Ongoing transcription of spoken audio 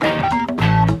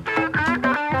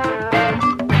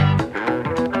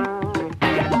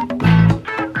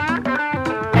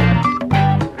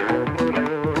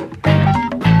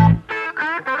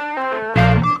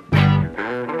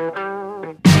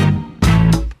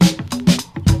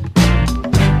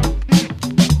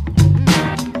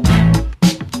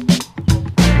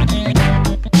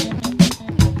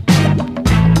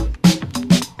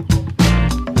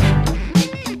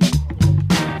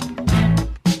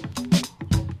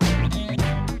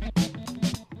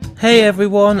Hey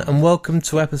everyone, and welcome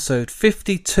to episode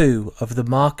 52 of the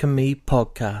Mark and Me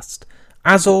podcast.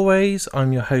 As always,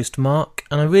 I'm your host Mark,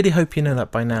 and I really hope you know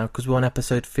that by now because we're on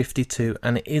episode 52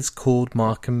 and it is called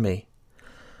Mark and Me.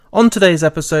 On today's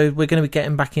episode, we're going to be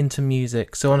getting back into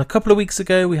music. So on a couple of weeks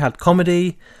ago, we had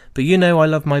comedy, but you know I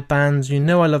love my bands, you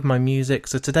know I love my music,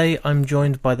 so today I'm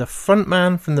joined by the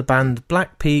frontman from the band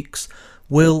Black Peaks,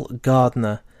 Will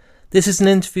Gardner. This is an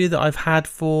interview that I've had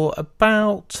for I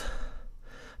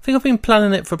think I've been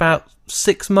planning it for about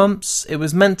 6 months. It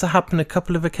was meant to happen a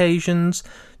couple of occasions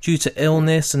due to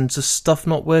illness and just stuff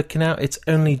not working out. It's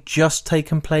only just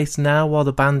taken place now while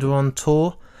the band are on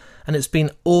tour. And it's been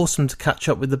awesome to catch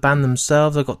up with the band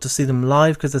themselves. I got to see them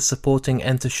live because they're supporting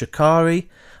Enter Shikari.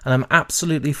 And I'm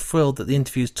absolutely thrilled that the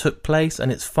interviews took place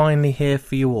and it's finally here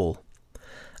for you all.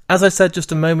 As I said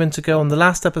just a moment ago on the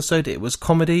last episode, it was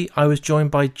comedy. I was joined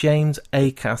by James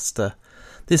Acaster.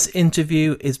 This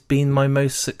interview has been my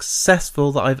most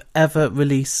successful that I've ever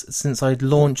released since I'd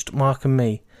launched Mark and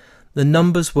Me. The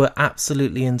numbers were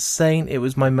absolutely insane. It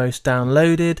was my most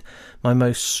downloaded, my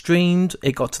most streamed.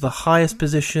 It got to the highest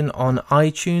position on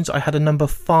iTunes. I had a number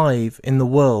 5 in the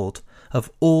world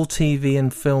of all TV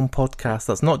and film podcasts.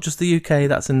 That's not just the UK,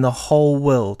 that's in the whole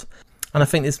world. And I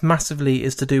think this massively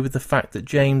is to do with the fact that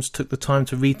James took the time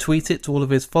to retweet it to all of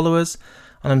his followers.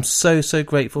 And I'm so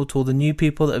grateful to all the new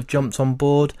people that have jumped on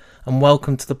board, and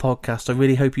welcome to the podcast. I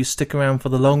really hope you stick around for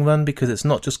the long run because it's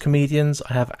not just comedians.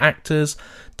 I have actors,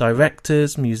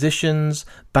 directors, musicians,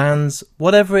 bands,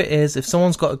 whatever it is. If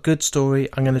someone's got a good story,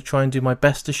 I'm going to try and do my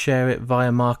best to share it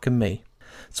via Mark and Me.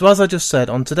 So as I just said,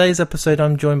 on today's episode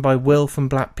I'm joined by Will from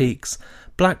Black Peaks.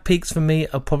 Black Peaks for me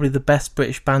are probably the best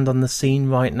British band on the scene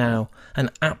right now. An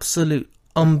absolute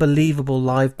unbelievable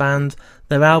live band.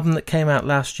 Their album that came out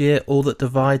last year, All That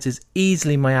Divides, is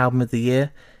easily my album of the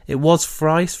year. It was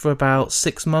Thrice for about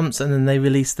 6 months and then they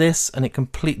released this and it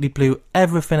completely blew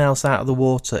everything else out of the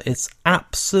water. It's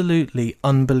absolutely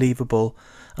unbelievable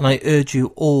and I urge you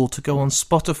all to go on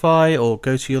Spotify or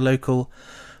go to your local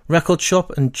record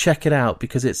shop and check it out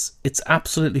because it's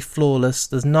absolutely flawless.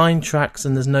 There's 9 tracks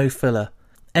and there's no filler.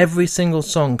 Every single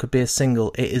song could be a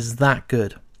single. It is that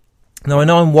good. Now, I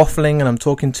know I'm waffling and I'm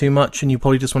talking too much and you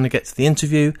probably just want to get to the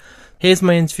interview. Here's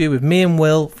my interview with me and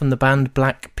Will from the band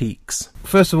Black Peaks.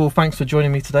 First of all, thanks for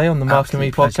joining me today on the Mark and Me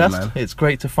podcast. Man. It's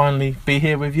great to finally be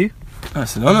here with you.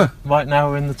 That's an honour. Right now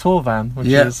we're in the tour van, which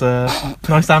is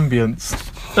nice ambience.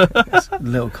 It's a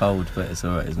little cold, but it's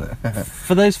alright, isn't it?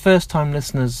 For those first-time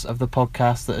listeners of the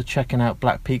podcast that are checking out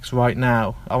Black Peaks right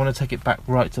now, I want to take it back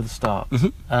right to the start.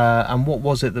 Mm-hmm. And what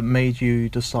was it that made you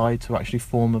decide to actually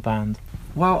form a band?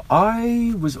 Well,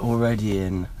 I was already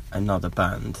in another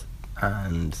band,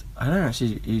 and I don't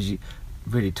actually usually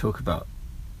really talk about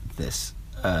this,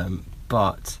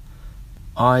 but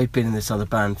I've been in this other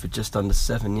band for just under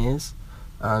 7 years,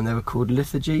 and they were called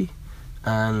Lithargy,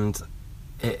 and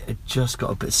it just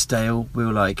got a bit stale. We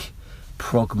were like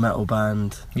prog metal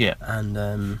band,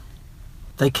 and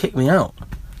they kicked me out.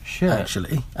 Shit.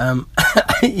 Actually,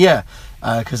 yeah,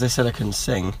 because they said I couldn't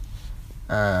sing,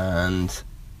 and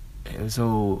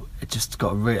it just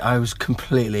got I was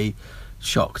completely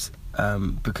shocked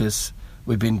because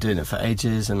we've been doing it for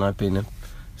ages and I've been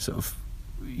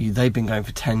they've been going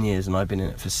for 10 years and I've been in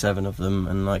it for 7 of them,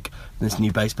 and like this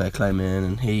new bass player came in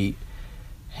and he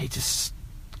just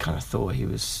kind of thought he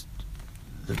was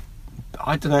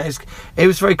I don't know, it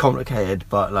was very complicated,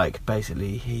 but like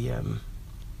basically he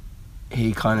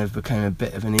kind of became a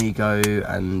bit of an ego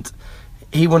and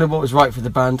he wanted what was right for the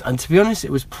band, and to be honest,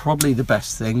 it was probably the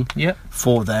best thing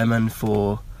for them and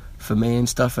for me and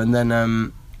stuff. And then,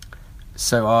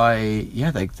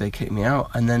 they kicked me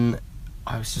out, and then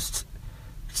I was just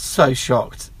so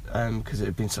shocked because it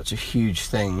had been such a huge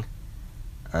thing,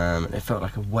 and it felt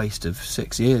like a waste of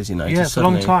 6 years, you know. Yeah, it's a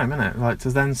long time, isn't it? Like to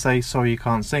then say sorry you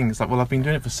can't sing. It's like, well, I've been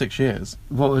doing it for 6 years.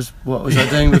 What was I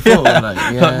doing before?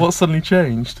 Like, what suddenly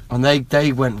changed? And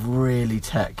they went really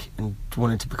tech and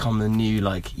wanted to become the new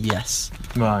Yes.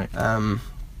 Right. And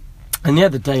yeah,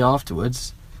 the day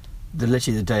afterwards,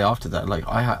 literally the day after that, like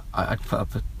I put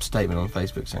up a statement on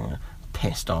Facebook saying I'm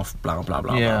pissed off, blah blah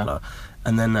blah blah blah,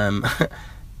 and then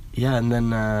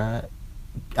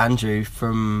Andrew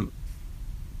from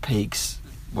Peaks,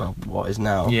 well, what is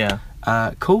now,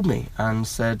 called me and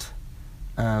said,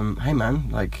 hey man,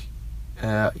 like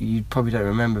you probably don't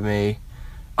remember me.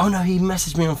 Oh no, he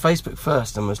messaged me on Facebook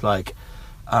first and was like,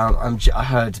 I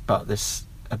heard about this,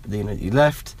 you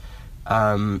left,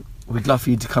 we'd love for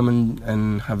you to come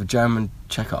and have a jam and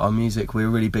check out our music, we're a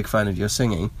really big fan of your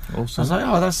singing. Awesome. I was like,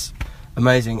 oh, that's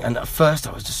amazing. And at first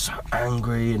I was just so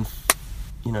angry and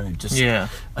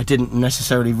I didn't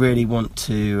necessarily really want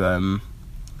to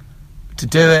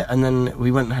do it, and then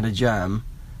we went and had a jam,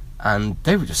 and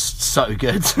they were just so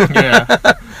good. Yeah.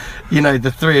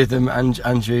 The three of them,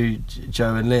 Andrew,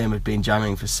 Joe and Liam, had been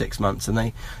jamming for 6 months,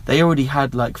 and they already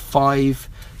had like 5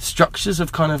 structures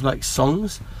of kind of like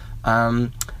songs,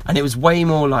 and it was way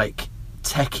more like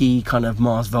techie kind of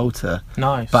Mars Volta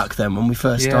back then when we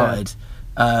first started,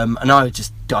 and I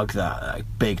just dug that like,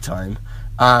 big time,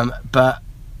 but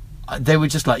they were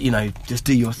just like, just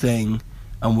do your thing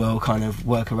and we'll kind of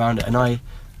work around it. And I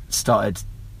started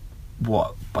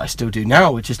what I still do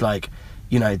now, which is like,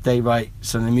 they write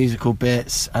some of the musical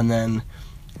bits, and then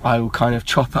I will kind of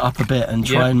chop it up a bit and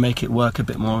try and make it work a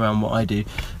bit more around what I do.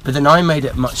 But then I made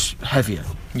it much heavier.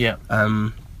 Yeah.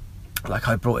 Like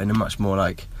I brought in a much more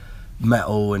like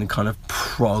metal and kind of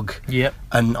prog. Yep.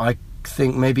 And I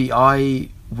think maybe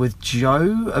with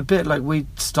Joe a bit, like we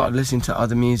started listening to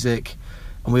other music,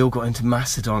 and we all got into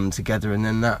Mastodon together, and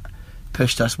then that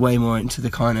pushed us way more into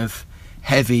the kind of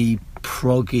heavy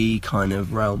proggy kind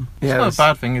of realm. It's not a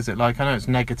bad thing, is it? Like, I know it's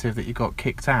negative that you got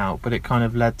kicked out, but it kind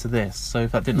of led to this. So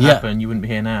if that didn't happen, you wouldn't be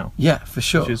here now. Yeah, for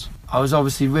sure. I was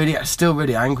obviously still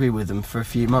really angry with them for a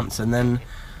few months, and then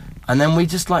we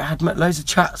just like had loads of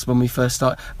chats when we first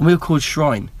started, and we were called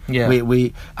Shrine. Yeah.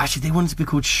 We actually, they wanted to be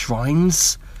called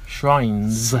Shrines.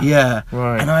 Shrines. Yeah.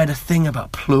 Right. And I had a thing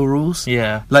about plurals.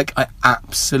 Yeah. Like I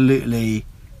absolutely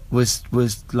was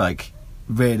like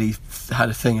really had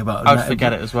a thing about. I'd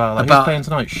forget it as well. Like, about who's playing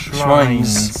tonight?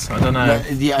 Shrines. I don't know.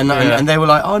 And they were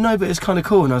like, oh no, but it's kind of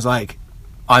cool. And I was like,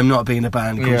 I'm not being in a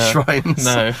band called Shrines.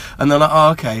 No. And they're like,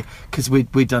 oh okay, because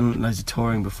we'd done loads of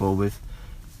touring before with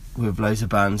loads of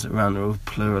bands around that were all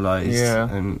pluralised. Yeah.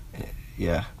 And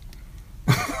yeah.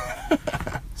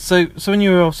 So when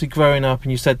you were obviously growing up,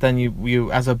 and you said then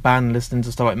you as a band listening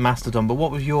to stuff like Mastodon, but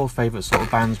what was your favourite sort of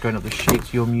bands growing up that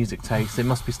shaped your music taste? It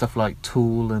must be stuff like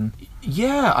Tool and...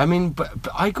 Yeah, I mean, but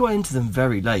I got into them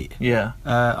very late. Yeah.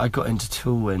 I got into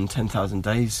Tool when 10,000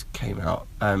 Days came out.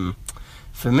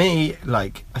 For me,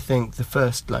 like, I think the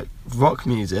first, like, rock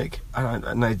music, and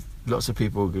I know lots of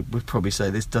people would probably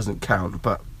say this doesn't count,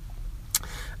 but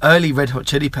early Red Hot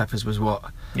Chili Peppers was what,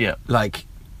 like,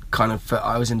 kind of,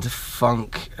 I was into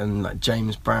funk and like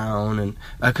James Brown, and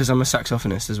because I'm a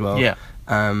saxophonist as well. Yeah.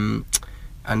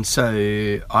 And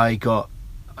so I got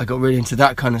really into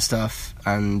that kind of stuff,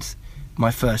 and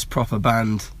my first proper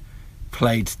band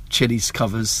played Chili's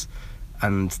covers,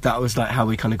 and that was like how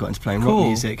we kind of got into playing rock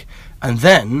music. And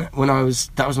then that was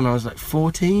when I was like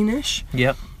 14ish.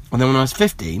 Yep. And then when I was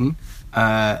 15,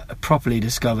 I properly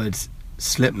discovered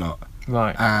Slipknot.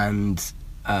 Right. And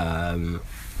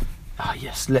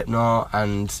Slipknot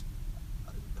and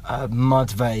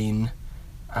Mudvayne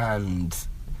and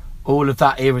all of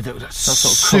that era that was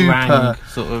sort of Kerrang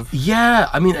sort of. Yeah,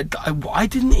 I mean, I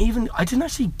didn't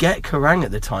actually get Kerrang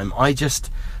at the time. I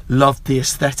just loved the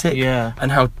aesthetic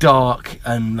and how dark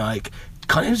and like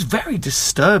kind of, it was very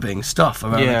disturbing stuff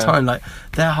around the time. Like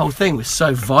their whole thing was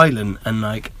so violent, and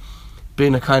like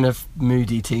being a kind of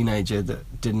moody teenager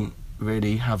that didn't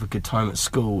really have a good time at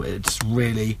school, it just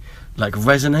really like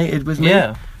resonated with me.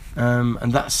 Yeah.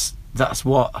 And that's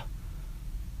what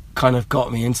kind of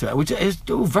got me into it, which is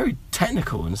all very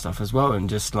technical and stuff as well, and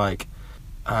just like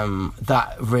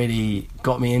that really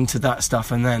got me into that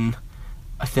stuff. And then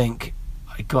I think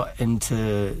I got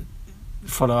into,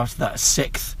 follow after that,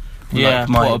 Sixth, like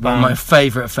my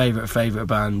favourite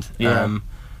band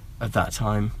at that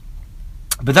time.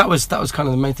 But that was kind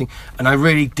of the main thing, and I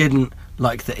really didn't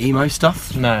like the emo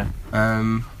stuff. No.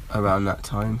 Around that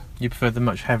time, you preferred the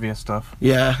much heavier stuff.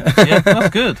 Yeah. Yeah, that's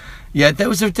good. Yeah, there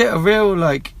was a real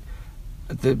like,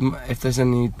 if there's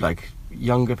any like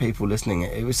younger people listening,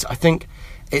 it was, I think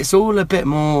it's all a bit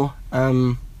more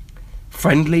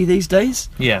friendly these days.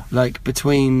 Yeah. Like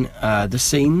between the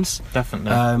scenes.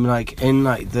 Definitely. Like in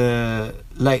like the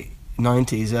late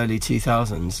 90s, early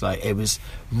 2000s, like it was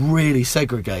really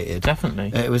segregated.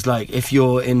 Definitely. It was like, if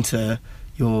you're into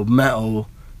your metal,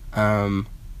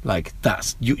 like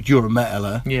that's you're a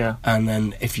metaler. Yeah. And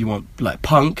then if you want like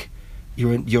punk,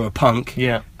 you're a punk.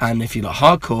 Yeah. And if you like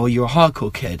hardcore, you're a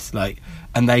hardcore kid. Like,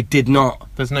 and they did not.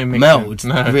 There's no mixing. Meld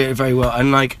no. really very well.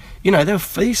 And like, you know, there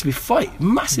used to be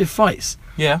massive fights.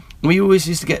 Yeah. We always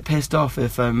used to get pissed off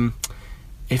if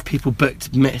people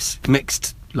booked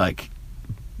mixed like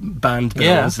band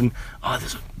bills, and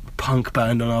there's a punk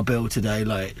band on our bill today.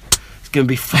 Like, it's gonna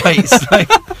be fights. Like,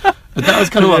 but that was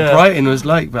kind of what Brighton was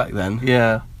like back then.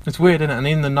 Yeah. It's weird, isn't it? And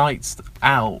in the nights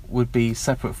out would be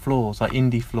separate floors, like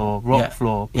indie floor, rock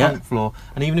floor, punk floor.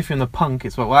 And even if you're in the punk,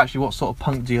 it's like, well, actually, what sort of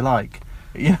punk do you like?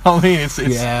 You know what I mean?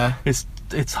 It's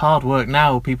it's hard work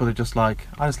now. People are just like,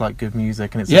 I just like good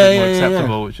music, and it's Yeah, a bit more yeah, yeah,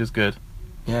 acceptable, yeah. which is good.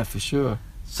 Yeah, for sure.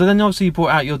 So then obviously you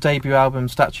brought out your debut album,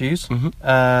 Statues.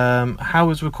 Mm-hmm. How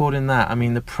was recording that? I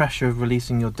mean, the pressure of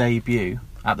releasing your debut,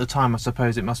 at the time I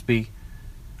suppose it must be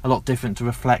a lot different to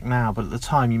reflect now, but at the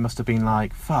time you must have been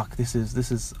like, fuck, this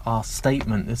is our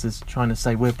statement, this is trying to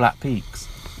say we're Black Peaks.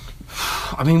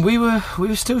 I mean, we were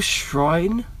still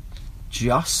Shrine,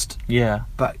 Yeah.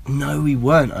 but no, we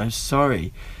weren't. I'm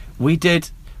sorry. We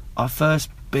did our first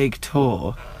big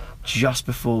tour just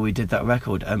before we did that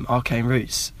record, Arcane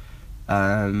Roots,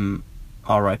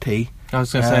 R.I.P. I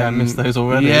was going to say I missed those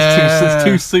already. Yeah. It's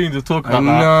too soon to talk about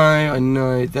that. I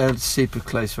know. They're super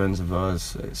close friends of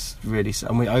ours. It's really,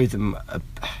 and we owe them a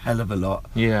hell of a lot.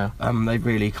 Yeah. They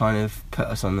really kind of put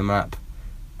us on the map.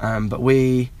 But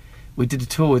we did a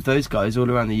tour with those guys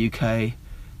all around the UK,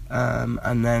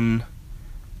 and then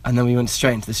we went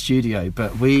straight into the studio.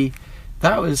 But it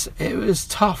was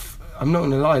tough. I'm not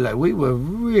going to lie. Like, we were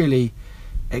really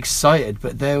excited,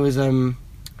 but there was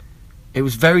it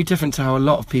was very different to how a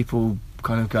lot of people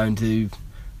kind of go and do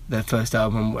their first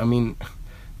album. I mean,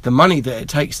 the money that it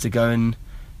takes to go and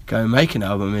make an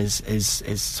album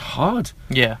is hard.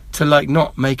 Yeah. To like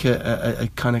not make a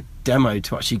kind of demo,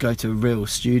 to actually go to a real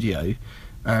studio.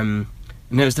 And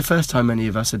it was the first time any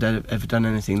of us had ever done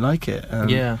anything like it.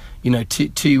 Yeah. You know,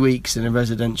 2 weeks in a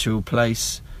residential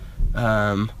place,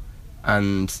 and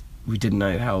we didn't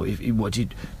know how. Do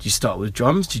you start with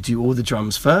drums? Do you do all the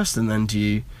drums first, and then do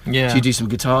you do some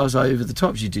guitars over the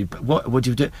top? Do you do what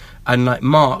do you do? And like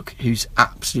Mark, who's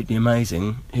absolutely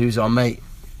amazing, who's our mate,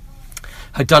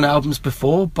 had done albums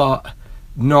before, but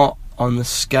not on the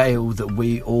scale that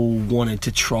we all wanted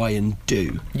to try and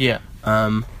do. Yeah.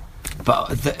 But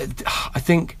I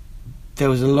think there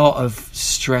was a lot of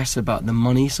stress about the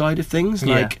money side of things,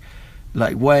 like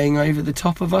weighing over the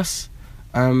top of us,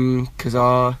 because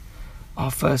our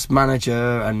first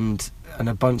manager and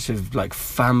a bunch of like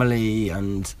family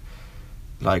and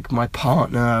like my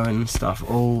partner and stuff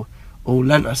all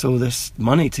lent us all this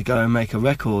money to go and make a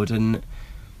record. And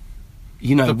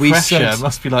you know, the pressure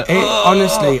must be like,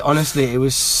 honestly it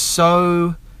was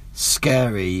so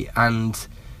scary, and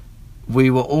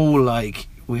we were all like,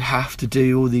 we have to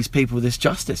do all these people this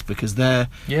justice, because they're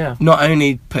not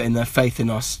only putting their faith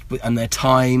in us and their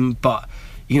time, but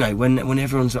you know, when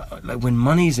everyone's like, when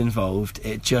money's involved,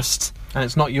 it just, and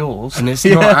it's not yours, and it's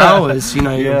not ours, you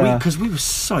know, because we were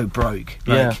so broke.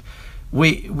 Like,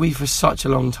 we for such a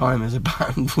long time as a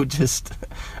band were just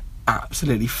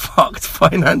absolutely fucked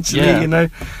financially, you know.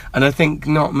 And I think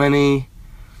not many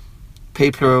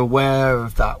people are aware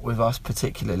of that with us,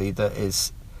 particularly. That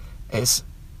it's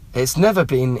never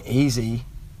been easy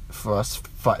for us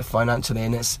financially,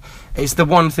 and it's the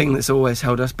one thing that's always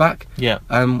held us back.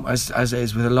 As it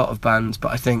is with a lot of bands.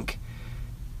 But I think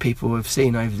people have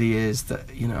seen over the years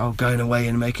that, you know, going away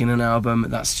and making an album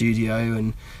at that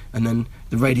studio, and then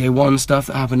the Radio 1 stuff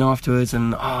that happened afterwards,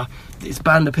 and this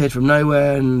band appeared from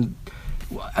nowhere, and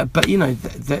but you know,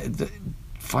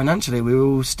 financially we were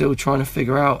all still trying to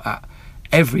figure out at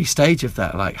every stage of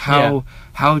that, like how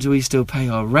do we still pay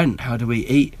our rent, how do we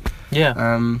eat.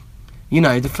 You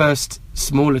know, the first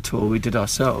smaller tour we did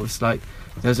ourselves, like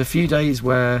there was a few days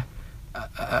where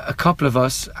a couple of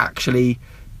us actually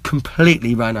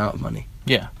completely ran out of money.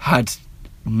 Had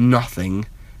nothing,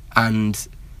 and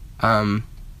one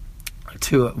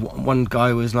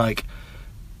guy was like,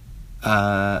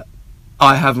 I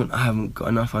haven't got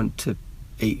enough to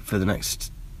eat for the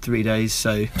next 3 days,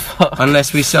 so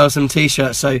unless we sell some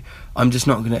t-shirts, so I'm just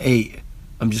not going to eat.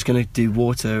 I'm just going to do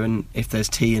water, and if there's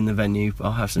tea in the venue,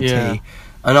 I'll have some tea.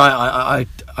 And I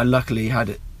luckily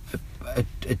had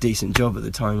a decent job at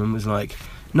the time, and was like,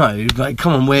 no, like,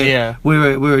 come on,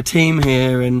 we're a team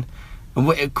here, and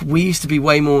we used to be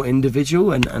way more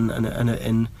individual and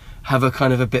have a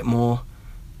kind of a bit more.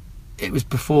 It was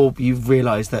before you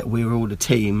realised that we were all a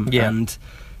team, and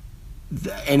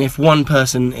if one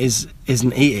person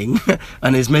isn't eating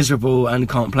and is miserable and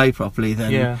can't play properly,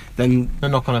 then the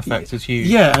knock-on effect is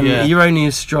huge. And you're only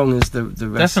as strong as the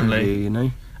rest of you, you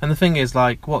know. And the thing is,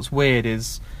 like, what's weird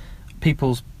is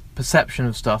people's perception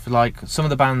of stuff. Like, some of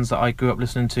the bands that I grew up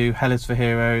listening to, Hell is for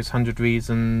Heroes, 100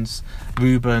 Reasons,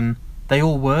 Reuben, they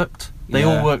all worked. They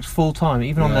all worked full time,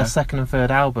 even on their second and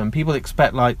third album. People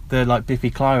expect like they're like Biffy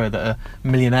Clyro that are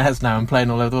millionaires now and playing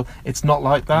all over the world. It's not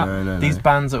like that. These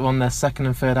bands that are on their second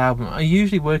and third album are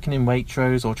usually working in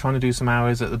Waitrose or trying to do some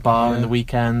hours at the bar in the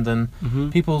weekend, and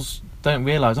people don't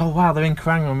realise, oh wow, they're in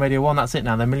Kerrang on Radio 1, that's it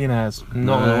now, they're millionaires.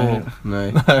 Not at all.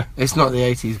 No. It's not the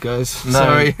 80s, guys. No,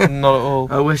 sorry. not at all.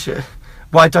 I wish it.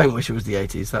 Well, I don't wish it was the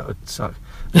 80s. That would suck.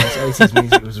 The 80s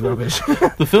music was rubbish.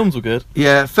 The films were good.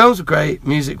 Yeah, films were great.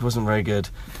 Music wasn't very good.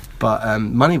 But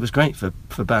money was great for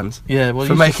bands. Yeah, well,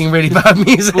 for making really bad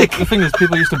music. Well, the thing is,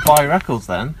 people used to buy records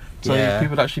then, so Yeah.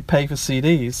 people would actually pay for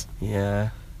CDs. Yeah.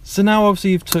 So now,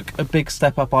 obviously, you've took a big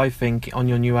step up. I think on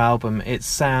your new album, it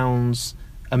sounds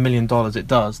 $1 million. It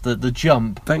does. The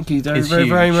jump. Thank you very, It's very, huge.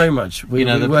 very, very much. We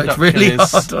the worked production really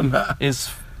hard on that.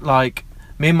 Is like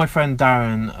me and my friend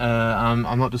Darren.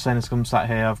 I'm not just saying this because I'm sat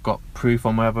here. I've got proof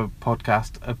on my other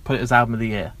podcast. I've put it as album of the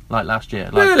year, like last year.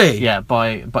 Like, Really? Yeah.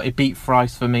 But it beat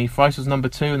Thrice for me. Thrice was number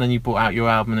 2, and then you brought out your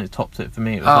album and it topped it for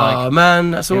me. It was Oh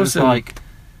man, that's it was awesome. like,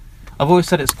 I've always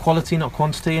said it's quality, not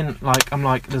quantity, and like I'm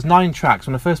like, there's 9 tracks.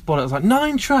 When I first bought it, I was like,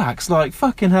 9 tracks, like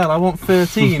fucking hell, I want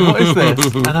 13. What is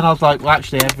this? And then I was like, well,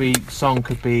 actually, every song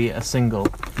could be a single,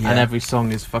 Yeah. and every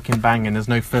song is fucking banging. There's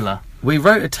no filler. We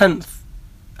wrote a 10th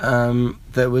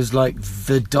that was like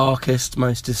the darkest,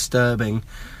 most disturbing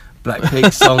Black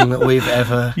Pig song that we've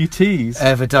ever You tease.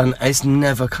 done. It's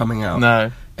never coming out.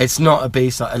 No. It's not a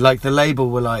B-side. Like the label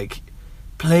were like,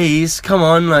 please come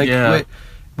on, like Yeah.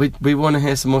 we want to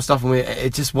hear some more stuff, and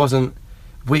it just wasn't.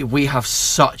 We have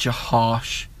such a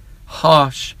harsh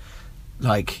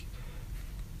like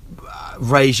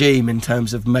regime in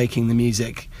terms of making the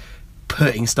music,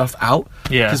 putting stuff out.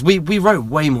 Yeah. Because we wrote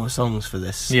way more songs for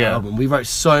this Yeah. album. We wrote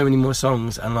so many more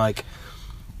songs, and like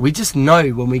we just know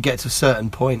when we get to a certain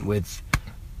point with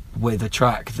a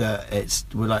track that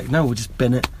we're like, no, we'll just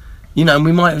bin it. You know, and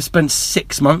we might have spent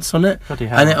 6 months on it, Bloody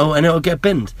hell. and it'll get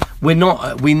binned. We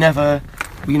never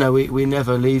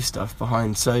leave stuff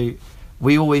behind. So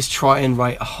we always try and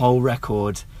write a whole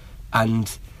record,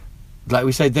 and like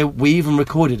we said, we even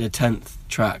recorded a 10th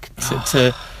track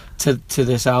to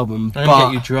this album. I'm gonna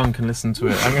get you drunk and listen to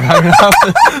it. I'm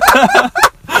gonna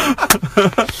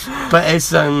But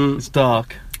it's it's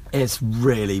dark. It's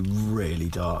really, really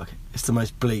dark. It's the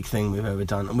most bleak thing we've ever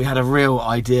done, and we had a real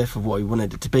idea for what we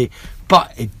wanted it to be,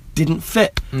 but it didn't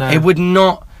fit. No. It would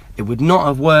not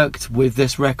have worked with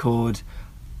this record,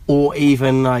 or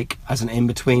even like as an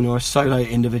in-between or a solo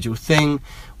individual thing.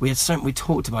 We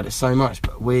talked about it so much,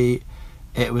 but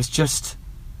it was just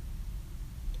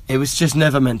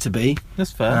never meant to be.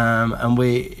 That's fair. And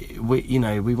we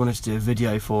wanted to do a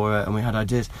video for it, and we had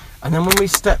ideas. And then when you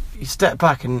step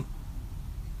back, and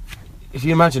if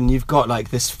you imagine, you've got like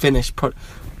this finished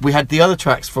we had the other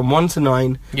tracks from 1 to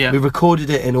 9. Yeah. We recorded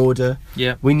it in order.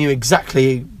 Yeah. We knew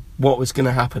exactly what was going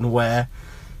to happen where.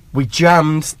 We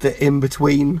jammed the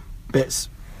in-between bits,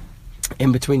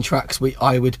 in between tracks.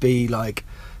 I would be like,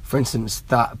 for instance,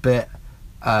 that bit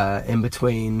in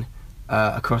between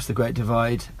Across the Great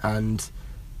Divide and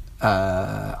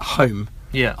Home.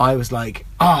 Yeah. I was like,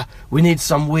 we need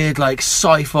some weird like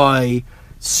sci-fi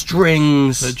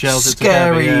strings, That gels it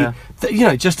scary,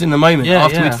 together, just in the moment Yeah,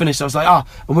 after yeah. we'd finished. I was like,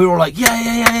 and we were all like,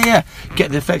 yeah.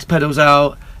 Get the effects pedals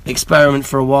out, experiment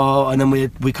for a while, and then we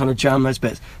kind of jam those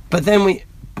bits. But then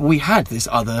we had this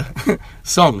other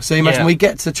song. So imagine Yeah. we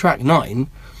get to track 9,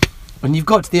 and you've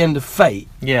got to the end of Fate,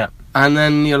 Yeah. and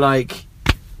then you're like,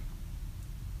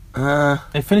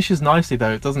 It finishes nicely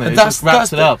though, doesn't it? It just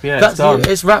wraps it up. Yeah, it's done.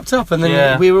 It's wrapped up, and then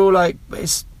Yeah. we were all like,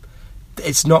 it's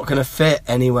not going to fit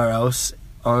anywhere else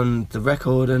on the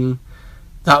record, and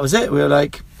that was it. We were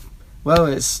like, well,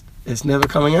 it's never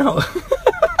coming out.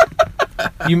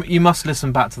 You must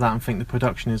listen back to that and think the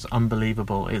production is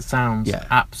unbelievable. It sounds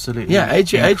absolutely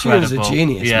Adrian's a incredible.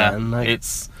 genius, yeah, man. Like,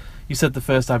 you said the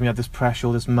first time you had this pressure,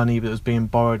 all this money that was being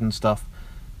borrowed and stuff,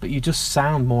 but you just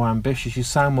sound more ambitious. You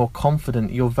sound more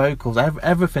confident. Your vocals,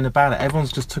 everything about it,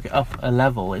 everyone's just took it up a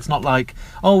level. It's not like,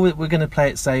 we're going to play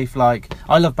it safe. Like,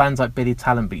 I love bands like Billy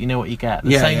Talent, but you know what you get.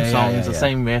 The same songs, the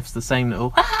same riffs, the same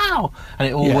little wow, and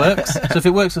it all works. So if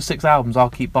it works for 6 albums, I'll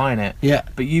keep buying it. Yeah.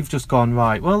 But you've just gone,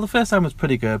 right, well, the first album was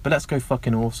pretty good, but let's go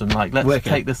fucking awesome. Like, let's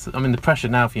take this. I mean, the pressure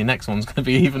now for your next one's going to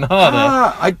be even harder.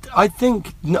 I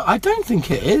think no, I don't think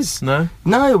it is. No,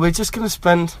 we're just going to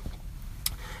spend.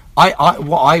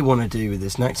 What I want to do with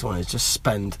this next one is just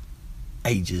spend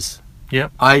ages.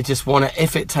 Yep. I just want to,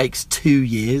 if it takes 2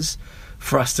 years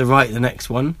for us to write the next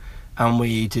one, and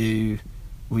we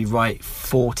write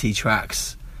 40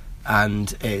 tracks,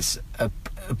 and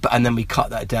and then we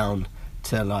cut that down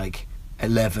to like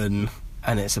 11,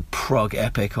 and it's a prog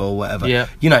epic or whatever. Yeah.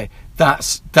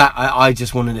 That's that. I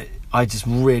just wanted it. I just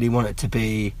really want it to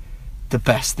be the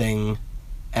best thing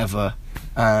ever.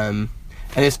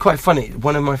 And it's quite funny.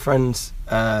 One of my friends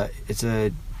is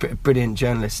a brilliant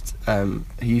journalist who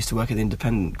used to work at The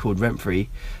Independent, called Renfrey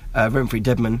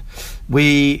Debman.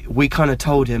 We kind of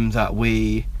told him that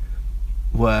we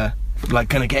were like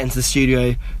going to get into the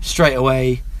studio straight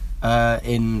away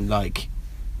in like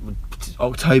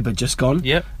October just gone.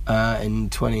 Yep. In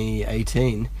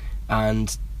 2018,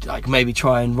 and like maybe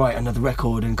try and write another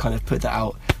record and kind of put that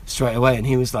out straight away. And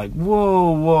he was like,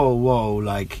 whoa,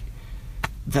 like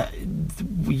that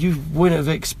you wouldn't have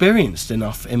experienced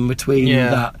enough in between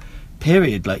that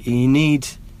period. Like you need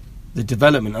the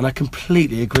development, and I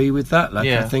completely agree with that. Like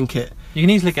I think you can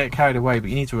easily get carried away, but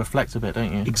you need to reflect a bit,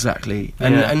 don't you? Exactly.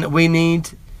 And we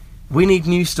need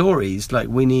new stories. Like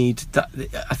we need that.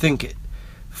 I think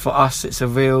for us it's a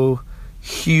real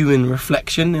human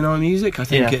reflection in our music. I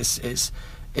think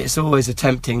it's always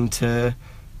attempting to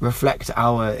reflect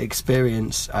our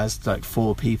experience as like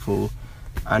four people,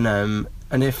 and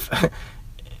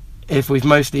if we've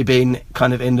mostly been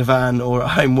kind of in the van or at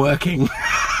home working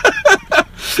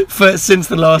since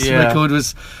the last record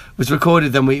was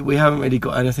recorded, then we haven't really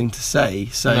got anything to say.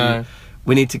 So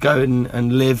we need to go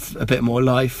and live a bit more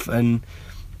life and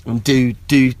do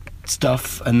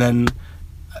stuff, and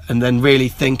then really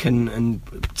think and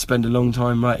spend a long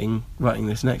time writing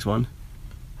this next one.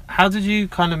 How did you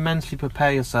kind of mentally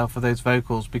prepare yourself for those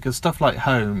vocals? Because stuff like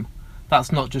Home, that's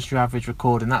not just your average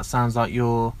recording. That sounds like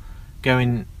you're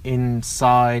going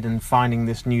inside and finding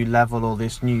this new level or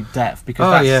this new depth.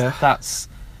 Because that's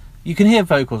you can hear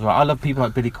vocals, right? I love people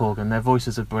like Billy Corgan. Their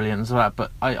voices are brilliant and so that.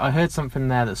 But I heard something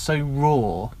there that's so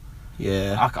raw.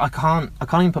 Yeah. I can't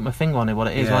even put my finger on it what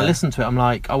it is. Yeah. When I listen to it, I'm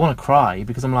like, I want to cry,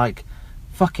 because I'm like,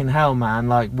 fucking hell, man!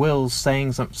 Like Will's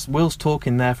saying something. Will's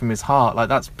talking there from his heart. Like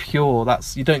that's pure.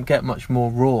 You don't get much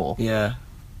more raw. Yeah.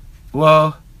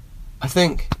 Well, I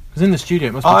think because in the studio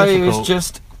it must be difficult. I was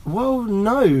just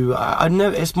no. I know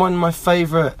it's one of my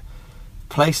favourite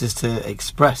places to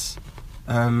express,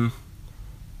 and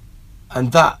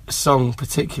that song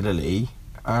particularly.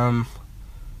 I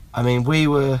mean, we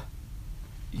were,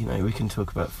 we can talk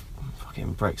about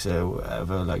fucking Brexit or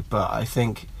whatever, like, but I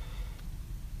think,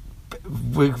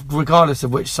 regardless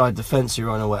of which side of the fence you're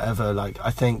on or whatever, like,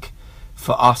 I think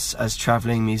for us as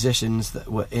travelling musicians that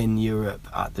were in Europe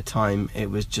at the time,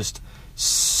 it was just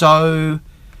so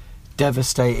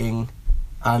devastating,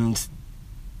 and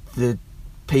the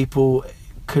people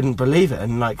couldn't believe it.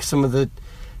 And like some of the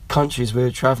countries we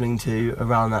were travelling to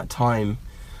around that time,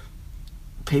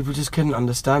 people just couldn't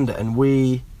understand it, and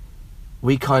we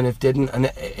kind of didn't, and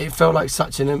it felt like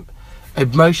such an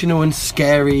emotional and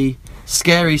scary,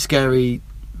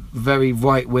 very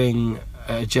right-wing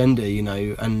agenda,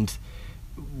 and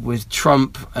with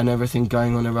Trump and everything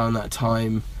going on around that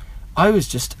time, I was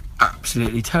just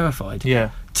absolutely terrified. Yeah.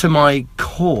 To my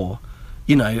core,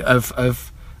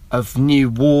 of new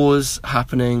wars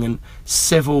happening and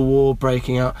civil war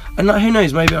breaking out. And like, who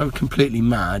knows, maybe I'm completely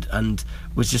mad and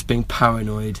was just being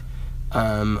paranoid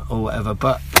or whatever,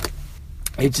 but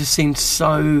it just seemed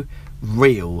so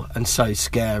real and so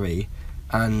scary.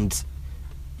 And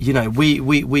we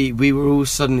were all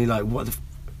suddenly like, what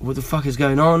the fuck is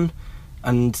going on?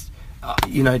 And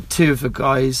two of the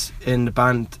guys in the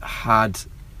band had,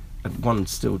 one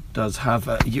still does have,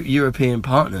 European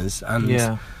partners,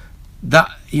 and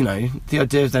that, the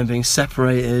idea of them being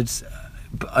separated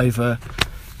over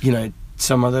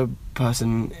some other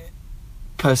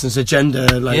person's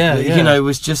agenda, like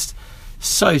was just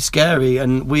so scary.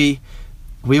 And we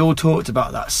all talked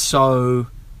about that so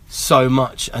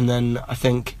much, and then I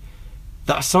think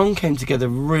that song came together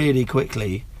really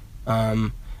quickly.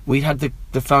 We had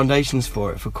the foundations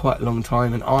for it for quite a long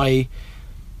time, and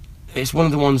it's one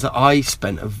of the ones that I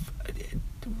spent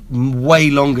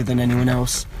way longer than anyone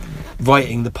else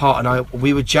writing the part, and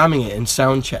we were jamming it in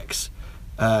sound checks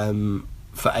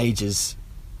for ages,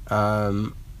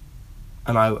 and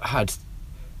I had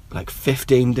like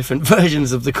 15 different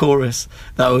versions of the chorus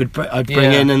that I'd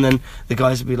bring in, and then the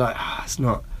guys would be like, it's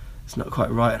not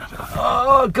quite right, and I'd be like,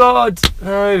 oh god,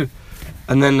 no.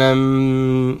 And then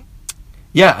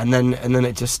and then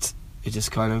it just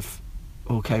kind of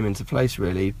all came into place,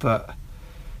 really. But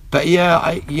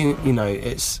yeah,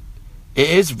 it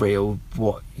is real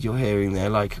what you're hearing there.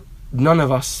 Like, none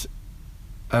of us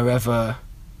are ever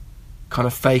kind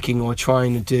of faking or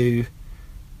trying to do.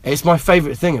 It's my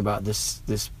favourite thing about this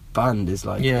band is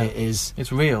like,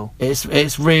 it's real.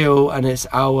 It's real, and it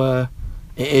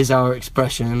is our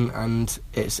expression, and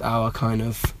it's our kind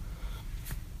of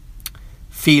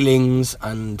feelings,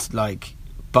 and like,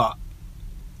 but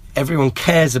everyone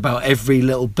cares about every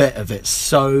little bit of it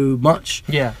so much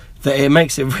that it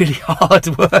makes it really hard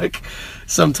work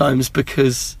sometimes,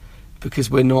 because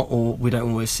we don't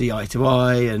always see eye to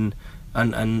eye, and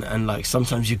like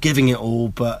sometimes you're giving it all,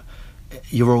 but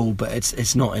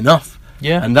it's not enough.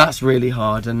 Yeah. And that's really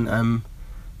hard. And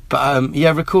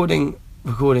recording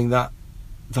that,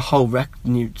 the whole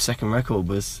new second record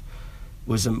was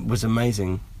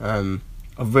amazing.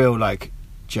 a real like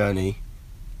journey,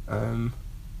 and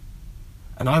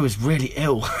I was really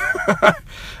ill.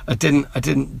 I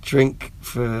didn't drink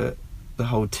for the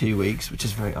whole 2 weeks, which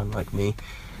is very unlike me.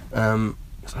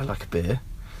 'Cause I like a beer,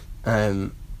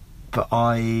 but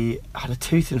I had a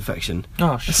tooth infection.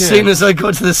 Oh shit! As soon as I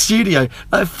got to the studio,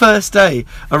 like first day,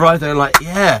 arrived there and like,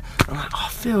 I'm like, I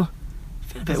feel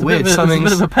a bit weird. It's a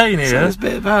bit of a pain here. Something's a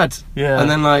bit bad. Yeah. And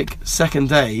then like second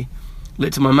day,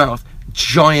 looked at my mouth,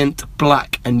 giant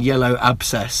black and yellow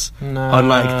abscess on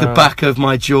like the back of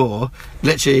my jaw,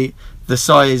 literally the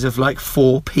size of like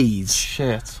 4 peas.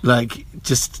 Shit. Like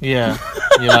just Yeah.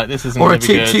 You're like, this isn't or gonna a be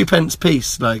good. 2p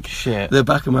piece. Like Shit. the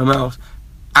back of my mouth.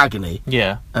 Agony.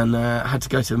 Yeah. And had to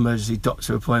go to emergency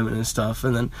doctor appointment and stuff,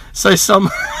 and then so some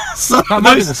That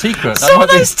might be the secret. some of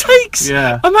those takes,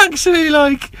 Yeah. I'm actually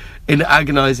like in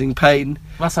agonising pain.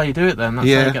 That's how you do it then. That's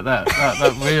how Yeah. you get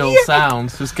that real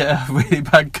sound. Just get a really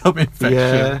bad gum infection.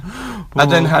 Yeah.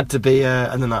 And then had to be,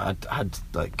 and then I had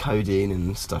like codeine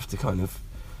and stuff to kind of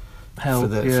Help, for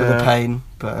the pain.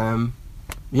 But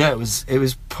it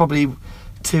was probably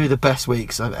 2 of the best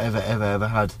weeks I've ever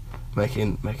had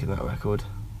making that record.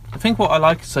 I think what I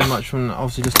like so much from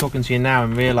obviously just talking to you now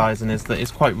and realising is that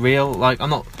it's quite real. Like I'm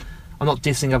not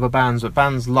dissing other bands, but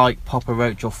bands like Papa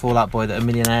Roach or Fall Out Boy that are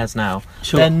millionaires now,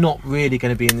 Sure. they're not really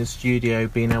going to be in the studio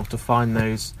being able to find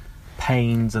those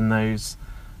pains and those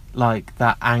like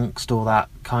that angst or that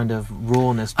kind of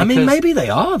rawness. I mean, maybe they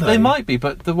are though. They might be,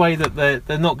 but the way that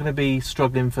they're not going to be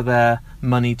struggling for their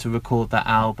money to record that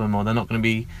album, or they're not going to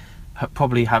be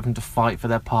probably having to fight for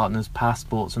their partner's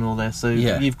passports and all this. So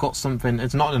Yeah. you've got something.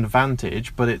 It's not an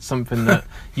advantage, but it's something that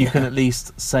you can at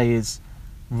least say is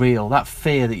real. That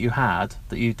fear that you had,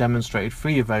 that you demonstrated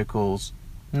through your vocals,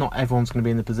 not everyone's going to be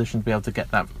in the position to be able to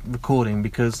get that recording,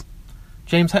 because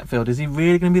James Hetfield, is he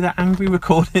really going to be that angry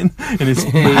recording in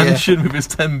his mansion with his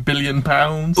 £10 billion?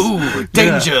 Ooh,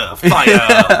 danger, fire,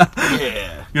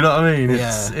 yeah. You know what I mean?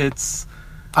 Yeah. It's.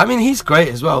 I mean, he's great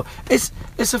as well. It's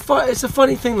a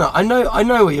funny thing that I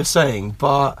know what you're saying,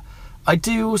 but I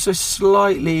do also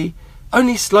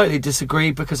only slightly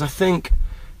disagree, because I think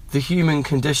the human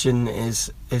condition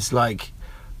is like,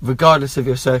 regardless of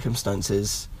your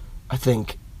circumstances, I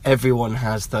think everyone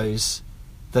has those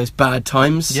bad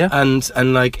times. Yeah.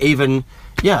 And like even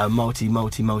a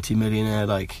multi-millionaire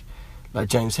like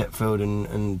James Hetfield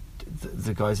and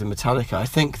the guys in Metallica, I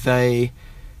think they.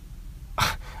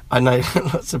 I know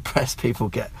lots of press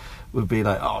people would be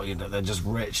like, oh, they're just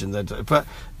rich, but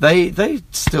they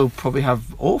still probably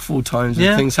have awful times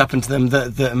when things happen to them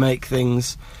that make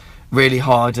things really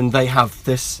hard, and they have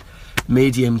this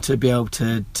medium to be able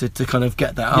to kind of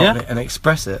get that out and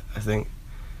express it. I think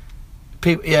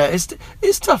people,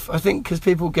 it's tough. I think because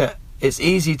people it's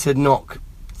easy to knock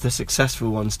the successful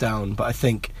ones down, but I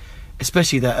think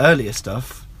especially their earlier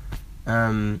stuff,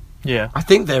 I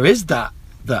think there is that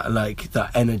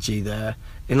energy there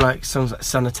in like songs like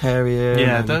Sanitarium.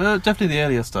 Yeah, definitely the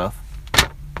earlier stuff.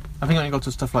 I think I only got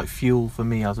to stuff like Fuel for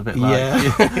me. I was a bit like,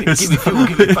 give me fuel,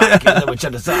 give me back, give me each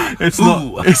other's side. It's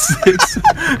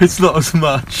not as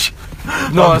much.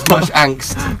 Not as much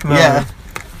angst. No. Yeah,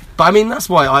 but I mean that's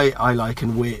why I like,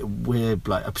 and we're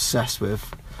like obsessed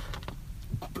with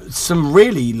some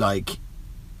really like,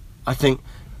 I think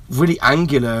really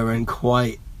angular and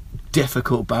quite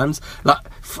difficult bands. Like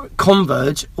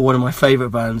Converge are one of my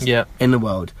favourite bands in the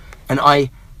world, and I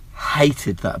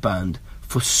hated that band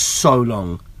for so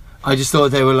long. I just thought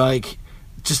they were like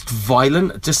just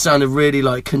violent, just sounded really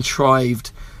like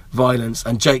contrived violence,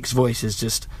 and Jake's voice is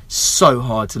just so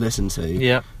hard to listen to.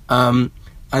 Yeah. And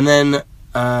then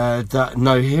that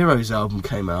No Heroes album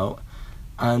came out,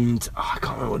 and I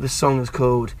can't remember what the song is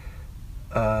called.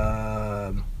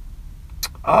 Oh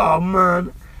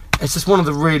man, it's just one of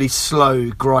the really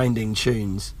slow grinding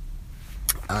tunes,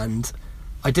 and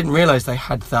I didn't realise they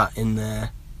had that in their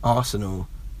arsenal,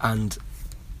 and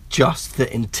just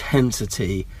the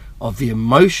intensity of the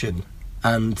emotion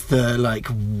and the like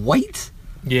weight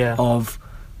of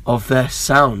their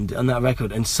sound on that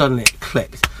record, and suddenly it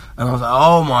clicked, and I was like,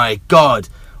 oh my god,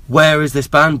 where has this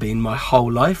band been my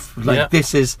whole life? Like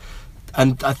this is,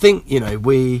 and I think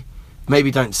we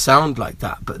maybe don't sound like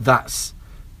that, but that's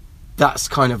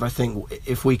kind of, I think,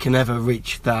 if we can ever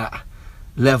reach that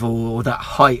level or that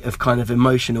height of kind of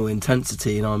emotional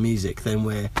intensity in our music, then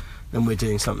we're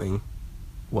doing something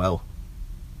well.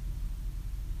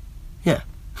 Yeah.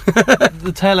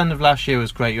 The tail end of last year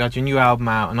was great. You had your new album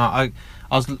out, and I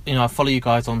was, I follow you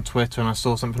guys on Twitter, and I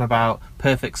saw something about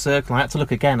Perfect Circle, and I had to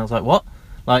look again. I was like, what?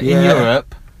 Like in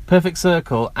Europe, Perfect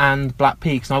Circle and Black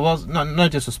Peaks, and I was no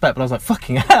disrespect, but I was like,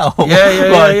 fucking hell.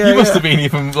 You must have been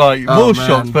even like more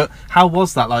shocked. But how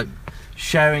was that? Like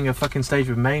sharing a fucking stage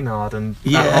with Maynard and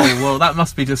that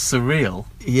must be just surreal.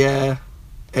 Yeah,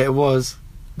 it was.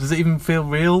 Does it even feel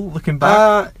real looking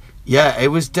back? Yeah, it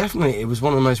was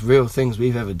one of the most real things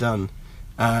we've ever done.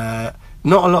 Not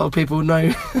a lot of people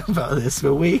know about this,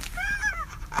 but we.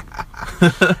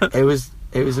 It was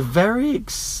a very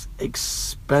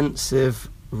expensive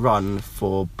run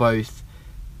for both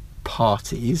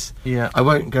parties. Yeah, I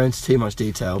won't go into too much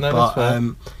detail, but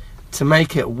to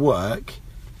make it work,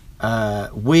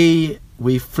 we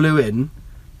flew in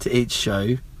to each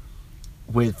show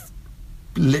with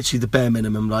literally the bare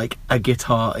minimum, like a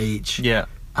guitar each,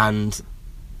 and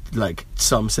like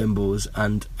some cymbals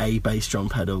and a bass drum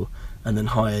pedal, and then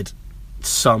hired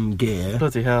some gear.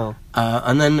 Bloody hell!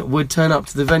 And then would turn up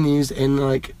to the venues in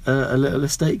like a little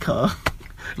estate car.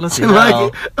 Bloody hell!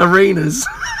 Like arenas.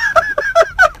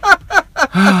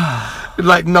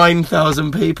 Like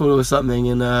 9,000 people or something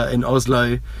in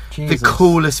Oslo. Jesus. The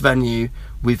coolest venue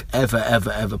we've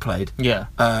ever played. Yeah.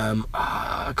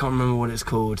 I can't remember what it's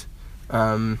called.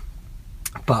 But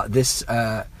this,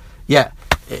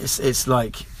 it's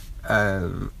like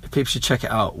people should check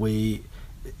it out.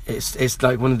 It's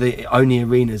like one of the only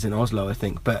arenas in Oslo, I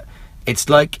think. But it's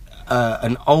like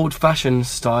an old-fashioned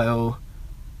style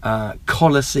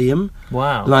Colosseum.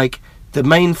 Wow. Like the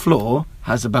main floor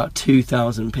has about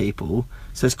 2,000 people,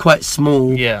 so it's quite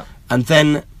small. Yeah. And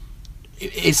then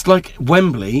it's like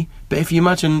Wembley, but if you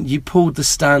imagine you pulled the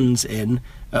stands in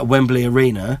at Wembley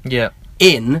Arena,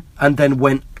 in and then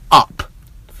went up.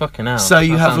 Fucking hell. So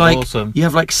you have like awesome. you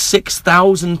have like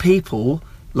 6,000 people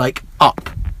like up,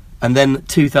 and then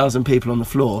 2,000 people on the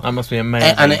floor. That must be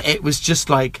amazing. And it was just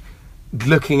like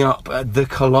looking up at the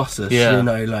Colossus, you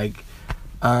know, like.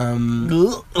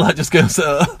 Like just goes,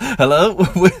 hello,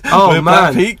 we're man,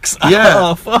 Black Peaks. Yeah,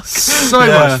 oh, fuck. So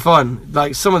much fun.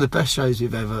 Like some of the best shows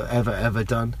we've ever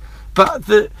done. But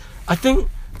I think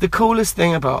the coolest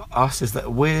thing about us is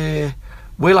that we're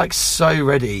like so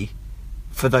ready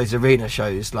for those arena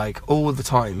shows, like all the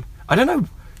time. I don't know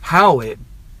how it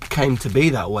came to be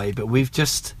that way, but we've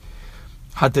just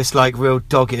had this like real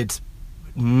dogged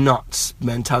nuts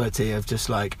mentality of just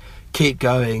like keep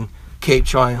going, keep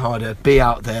trying harder, be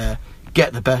out there,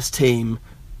 get the best team,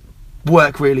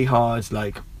 work really hard,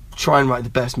 like try and write the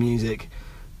best music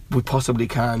we possibly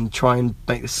can, try and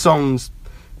make the songs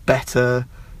better,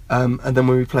 and then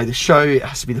when we play the show, it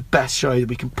has to be the best show that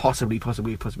we can possibly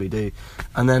do.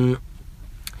 And then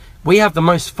we have the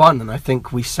most fun, and I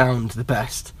think we sound the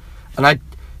best. And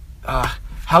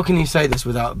how can you say this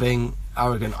without being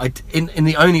arrogant? In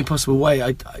the only possible way,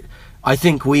 I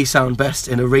think we sound best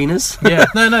in arenas. Yeah,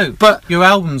 no. But your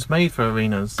album's made for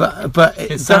arenas. But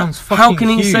it sounds fucking how can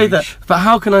you huge. say that? But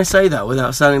how can I say that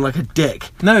without sounding like a dick?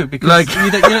 No, because like,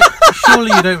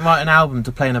 surely you don't write an album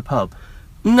to play in a pub.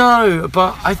 No,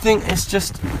 but I think it's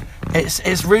just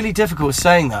it's really difficult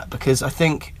saying that, because I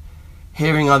think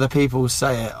hearing other people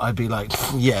say it, I'd be like,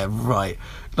 yeah, right.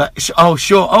 Like, oh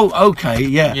sure, oh okay,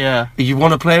 yeah. Yeah. You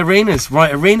want to play arenas?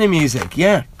 Write arena music?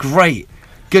 Yeah, great.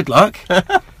 Good luck.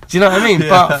 Do you know what I mean? Yeah.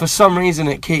 But for some reason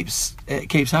it keeps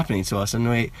happening to us, and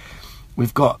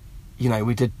we've got, you know,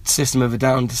 we did System of a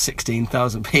Down to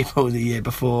 16,000 people the year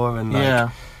before, and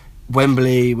like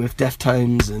Wembley with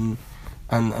Deftones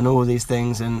and all these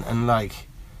things, and like,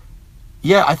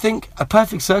 yeah, I think A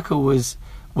Perfect Circle was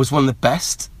one of the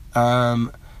best.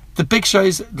 The big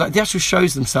shows, like the actual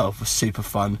shows themselves, were super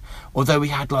fun. Although we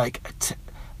had like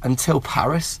until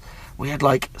Paris, we had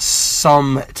like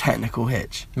some technical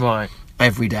hitch. Right.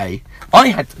 Every day. I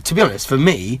had, to be honest, for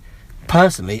me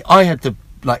personally, I had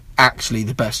actually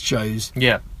the best shows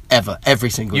ever,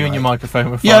 every single night. You and your microphone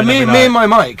were fine. Yeah, me and my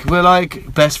mic were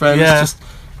like best friends, just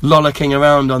lollocking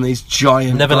around on these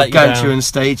giant gargantuan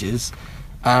stages.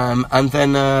 And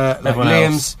then like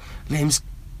Liam's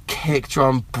kick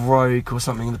drum broke or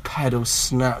something, the pedal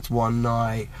snapped one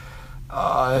night.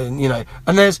 You know,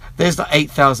 and there's like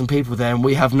 8,000 people there, and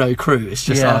we have no crew. It's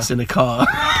just us in a car.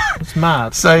 It's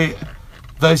mad. So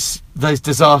those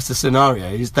disaster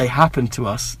scenarios, they happened to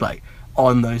us like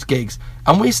on those gigs,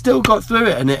 and we still got through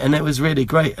it, and it was really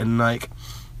great. And like,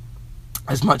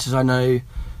 as much as I know,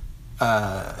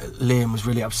 Liam was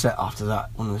really upset after that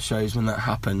one of the shows when that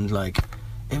happened. Like,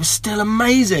 it was still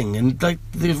amazing, and like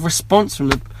the response from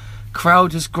the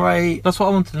crowd was great. That's what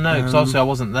I wanted to know, because obviously I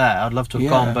wasn't there. I'd love to have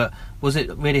gone, but was it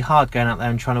really hard going out there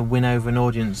and trying to win over an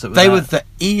audience? They were the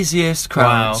easiest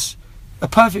crowds. Wow. A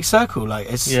Perfect Circle, like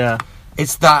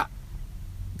it's that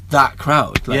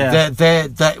crowd. Like they're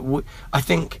I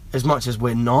think, as much as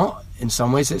we're not, in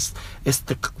some ways, it's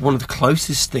one of the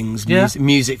closest things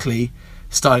musically,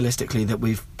 stylistically, that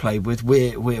we've played with.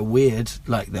 We're weird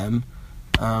like them.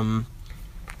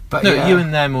 But No, yeah, you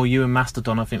and them, or you and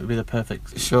Mastodon, I think would be the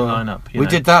perfect lineup. We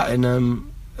did that in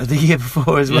the year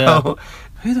before as well.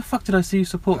 Who the fuck did I see you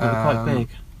support that were quite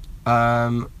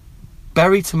big?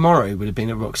 Bury Tomorrow would have been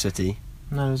at Rock City.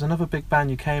 No, there was another big band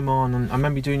you came on, and I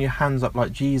remember you doing your hands up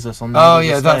like Jesus on the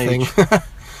that stage. thing.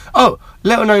 Oh,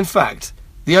 little known fact: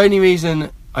 the only reason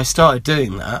I started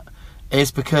doing that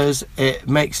is because it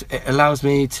allows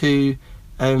me to,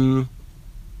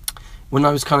 when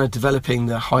I was kind of developing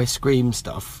the high scream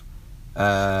stuff,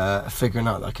 figuring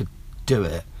out that I could do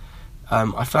it.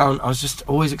 I found I was just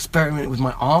always experimenting with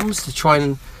my arms to try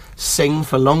and sing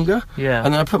for longer. Yeah.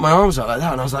 And then I put my arms out like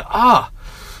that, and I was like,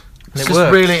 And it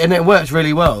worked. and it worked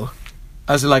really well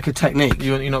as like a technique.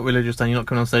 You're not religious, then you're not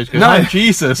coming on stage going, No. "Oh,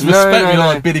 Jesus, No, respect no, me no.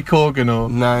 like Billy Corgan," or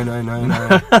No,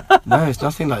 no, it's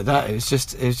nothing like that. It was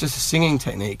just a singing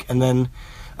technique, and then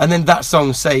that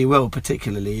song "Say You Will"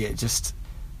 particularly,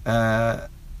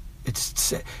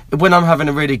 when I'm having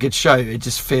a really good show, it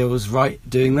just feels right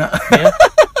doing that. Yeah.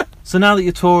 So now that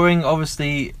you're touring,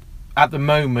 obviously, at the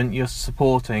moment you're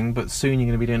supporting, but soon you're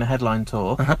going to be doing a headline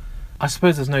tour. Uh-huh. I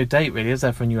suppose there's no date really, is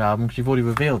there, for a new album? Because you've already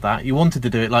revealed that. You wanted to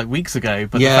do it like weeks ago,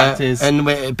 but Yeah, the fact is...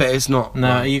 but it's not. No,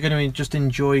 right. are you going to just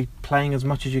enjoy playing as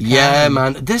much as you can? Yeah,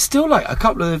 man. There's still like a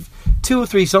couple of 2 or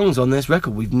 3 songs on this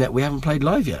record we haven't played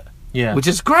live yet. Yeah. Which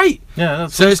is great. Yeah,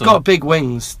 that's So it's awesome. got big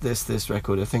wings. This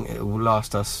record, I think it will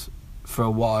last us for a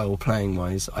while playing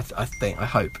wise. I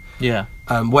hope. Yeah.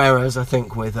 Whereas I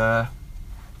think with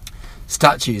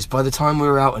Statues, by the time we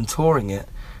were out and touring it,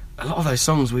 a lot of those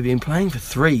songs we've been playing for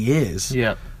 3 years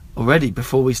Yeah. already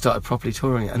before we started properly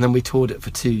touring it, and then we toured it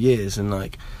for 2 years, and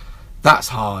like that's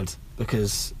hard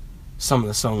because some of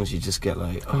the songs you just get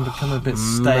like Can become a bit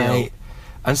stale. mate.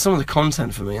 And some of the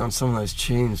content for me on some of those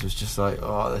tunes was just like,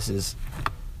 this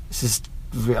is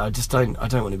I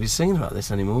don't want to be singing about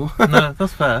this anymore. No,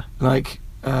 that's fair. Like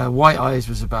White Eyes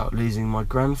was about losing my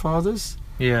grandfathers,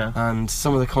 Yeah. and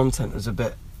some of the content was a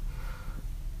bit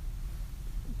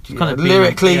kind of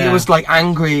lyrically being- it was like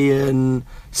angry and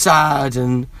sad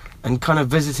and kind of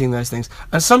visiting those things.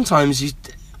 And sometimes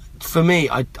for me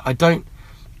I don't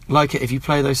like it if you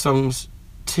play those songs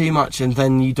too much and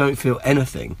then you don't feel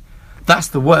anything. That's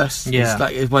the worst. Yeah. It's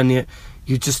like when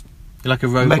you just You're like a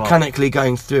robot. mechanically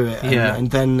going through it, and, Yeah. and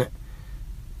then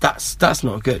that's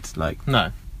not good. Like,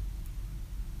 No.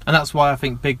 And that's why I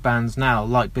think big bands now,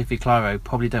 like Biffy Clyro,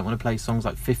 probably don't want to play songs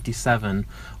like 57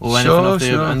 or anything Sure, off the...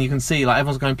 sure. And you can see, like,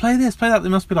 everyone's going, play this, play that. They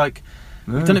must be like,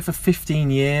 we've done it for 15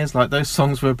 years. Like, those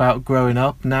songs were about growing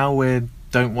up. Now we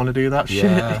don't want to do that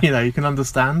Yeah. shit. You know, you can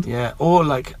understand. yeah, or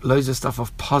like loads of stuff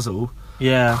off Puzzle.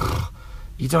 Yeah.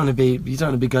 You don't want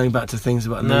to be going back to things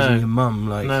about No. losing your mum.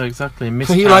 Like, No, exactly.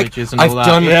 so you like, Miscarriages and I've all that.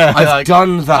 done, Yeah, I've like,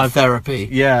 done that I've- therapy.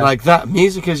 Yeah. like that.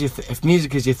 Music is if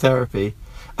music is your therapy,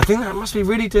 I think that must be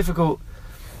really difficult.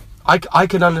 I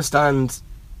can understand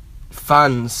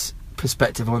fans'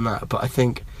 perspective on that, but I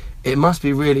think it must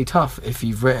be really tough if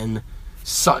you've written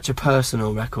such a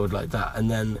personal record like that. And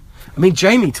then, I mean,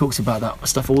 Jamie talks about that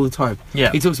stuff all the time.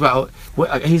 Yeah. He talks about,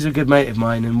 he's a good mate of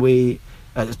mine, and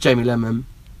it's Jamie Lemon.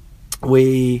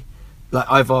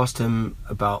 I've asked him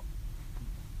about,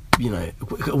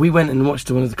 we went and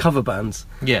watched one of the cover bands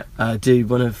Yeah. do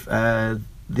one of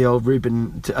the old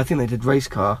Ruben, I think they did Race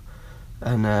Car,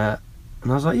 and I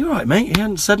was like, "You're right, mate." He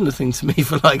hadn't said anything to me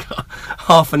for like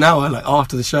half an hour, like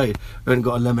after the show. We went and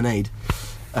got a lemonade,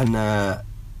 and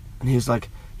he was like,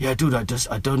 "Yeah, dude, I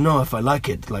don't know if I like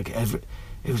it. Like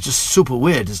it was just super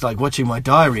weird. It's like watching my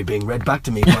diary being read back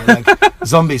to me by like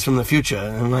zombies from the future."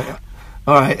 And I'm like,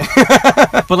 "All right."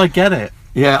 But I get it.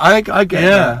 Yeah, I get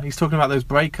Yeah. that. He's talking about those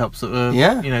breakups that were,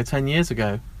 Yeah. 10 years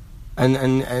ago.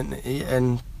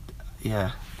 And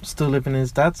yeah, Still living in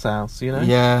his dad's house,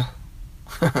 yeah.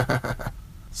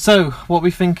 So, what are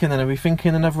we thinking then? Are we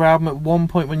thinking another album at one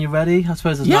point when you're ready? I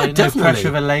suppose there's Yeah, no definitely. pressure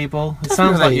of a label. It sounds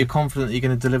like Definitely. you're confident that you're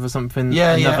going to deliver something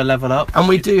Yeah, another yeah. level up. And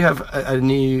we do have our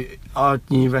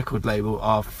new record label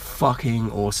are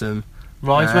fucking awesome.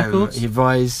 Rise Records? Yeah,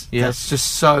 Rise. Yeah. That's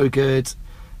just so good.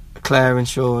 Claire and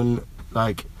Sean,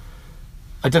 like,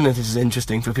 I don't know if this is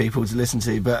interesting for people to listen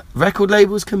to, but record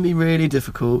labels can be really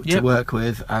difficult to Yep. work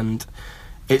with, and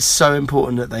it's so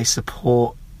important that they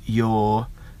support your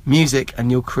music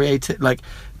and your creative, like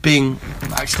being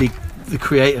actually the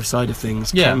creative side of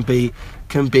things Yeah.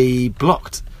 can be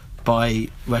blocked by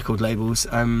record labels,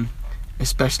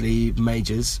 especially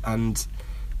majors. And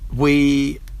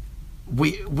we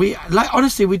like,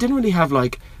 honestly, we didn't really have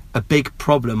like a big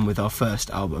problem with our first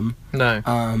album, No.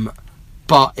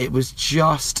 but it was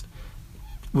just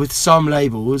with some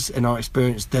labels, in our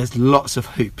experience, there's lots of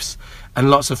hoops and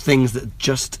lots of things that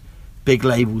just big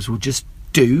labels will just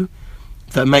do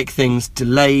that make things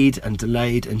delayed and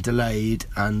delayed and delayed,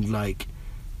 and like,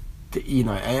 you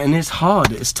know, and it's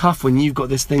hard, it's tough when you've got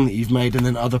this thing that you've made and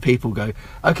then other people go,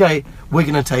 okay, we're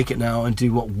going to take it now and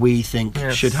do what we think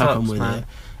should happen with it.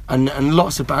 And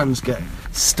lots of bands get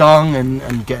stung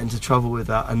and get into trouble with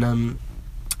that. And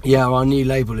yeah, our new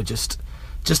label are just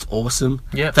awesome.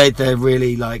 Yeah, they're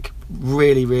really like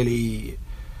really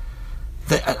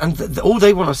all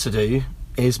they want us to do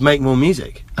is make more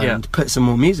music and put some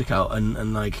more music out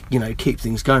and like, you know, keep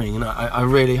things going. And I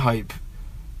really hope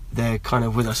they're kind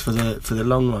of with us for the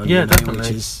long run. Yeah, you know, definitely.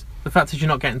 Which is, the fact that you're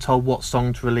not getting told what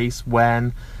song to release,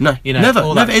 when. No, you know, never.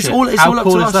 It's all How up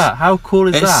cool to is us. that? How cool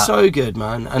is that? It's so good,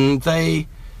 man. And they,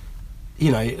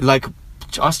 you know, like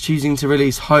us choosing to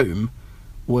release Home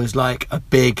was like a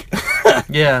big,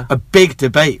 a big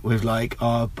debate with like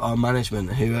our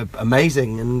management, who are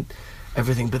amazing and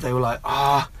everything, but they were like,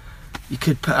 you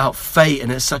could put out Fate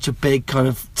and it's such a big kind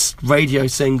of radio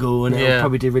single and it'll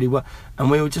probably do really well.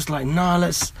 And we were just like, nah,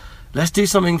 let's do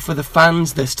something for the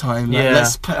fans this time. Like,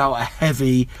 let's put out a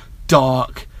heavy,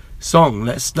 dark song.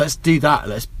 Let's do that.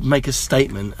 Let's make a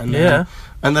statement. And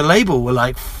and the label were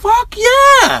like, fuck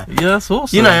yeah! Yeah, that's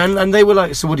awesome. You know, and they were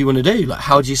like, so what do you want to do? Like,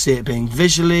 how do you see it being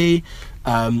visually?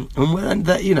 And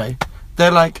that, you know, they're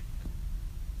like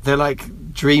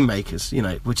dream makers, you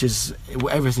know, which is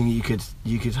everything you could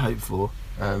hope for.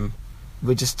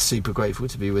 We're just super grateful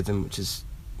to be with them, which is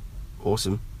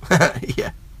awesome.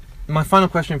 Yeah. My final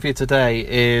question for you today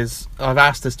is, I've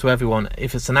asked this to everyone,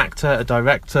 if it's an actor, a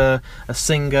director, a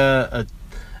singer, a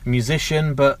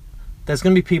musician, but there's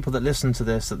going to be people that listen to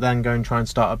this that then go and try and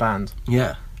start a band.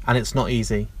 Yeah. And it's not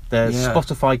easy. There's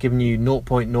Spotify giving you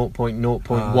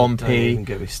 0.0.0.1p. Don't even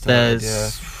get me started.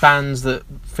 There's bands that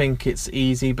think it's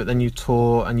easy, but then you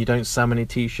tour and you don't sell many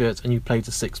t-shirts and you play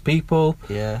to 6 people.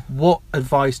 Yeah. What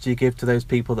advice do you give to those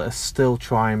people that are still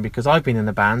trying? Because I've been in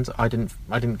a band, I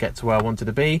didn't get to where I wanted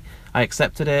to be. I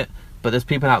accepted it, but there's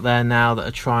people out there now that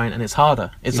are trying, and it's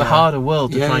harder. It's a harder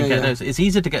world to try and get noticed. It's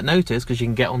easier to get noticed because you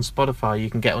can get on Spotify, you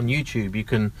can get on YouTube, you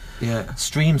can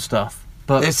stream stuff.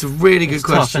 But it's a really good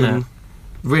question. Tough, isn't it?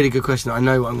 Really good question. I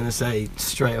know what I'm going to say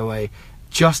straight away.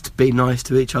 Just be nice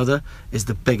to each other is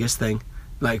the biggest thing.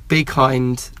 Like, be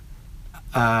kind,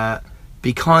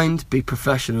 be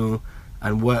professional,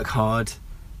 and work hard,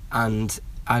 and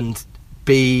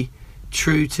be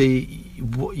true to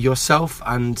yourself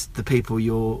and the people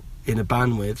you're in a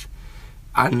band with.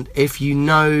 And if you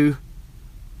know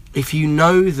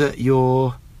that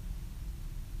you're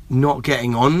not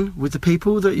getting on with the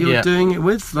people that you're doing it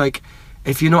with, like,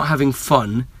 if you're not having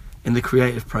fun in the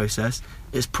creative process,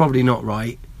 it's probably not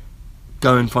right.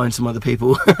 Go and find some other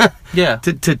people to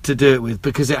do it with,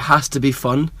 because it has to be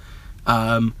fun.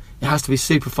 It has to be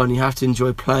super fun. You have to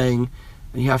enjoy playing,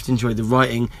 and you have to enjoy the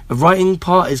writing. The writing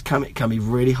part can be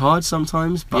really hard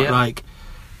sometimes, but like,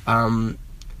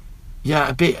 be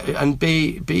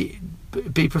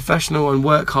professional and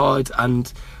work hard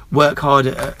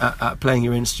at playing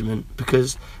your instrument,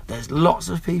 because there's lots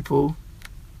of people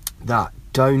that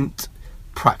don't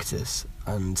practice,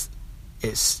 and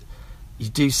you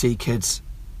do see kids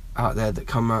out there that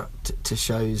come out to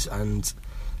shows, and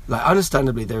like,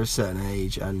 understandably they're a certain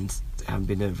age and they haven't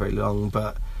been doing it very long,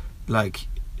 but like,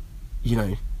 you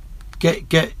know, get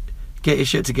your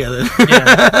shit together. Be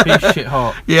shit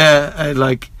hot.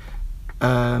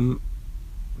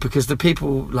 Because the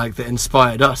people like that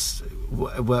inspired us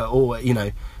were all, you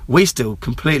know, we still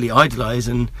completely idolise,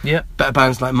 and better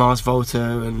bands like Mars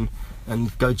Volta and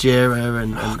Gojira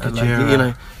and like, you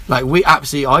know, like, we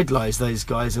absolutely idolise those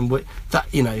guys, and that,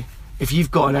 you know, if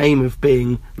you've got an aim of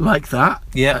being like that,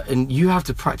 and you have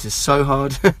to practice so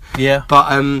hard,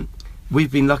 but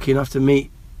we've been lucky enough to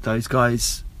meet those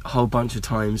guys a whole bunch of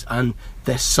times, and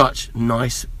they're such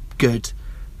nice, good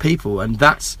people, and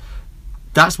that's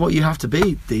what you have to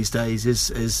be these days.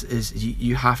 Is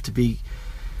you have to be,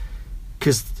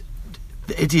 because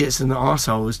the idiots and the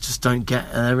arseholes just don't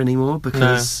get there anymore,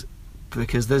 because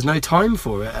there's no time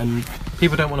for it, and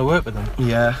people don't want to work with them.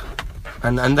 Yeah,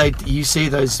 and you see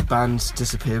those bands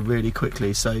disappear really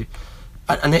quickly. So,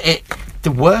 and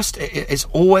the worst, it's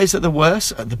always at the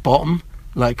worst, at the bottom.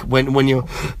 Like when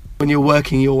you're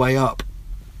working your way up,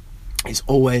 it's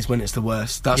always when it's the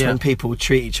worst. That's when people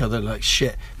treat each other like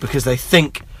shit, because they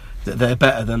think that they're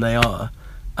better than they are.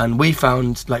 And we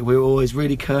found, like, we were always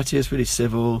really courteous, really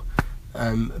civil,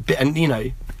 and you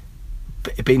know,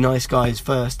 be nice guys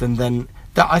first, and then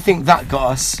I think that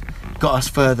got us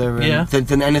further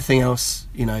than anything else.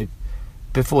 You know,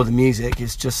 before the music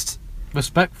is just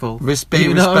respectful. Be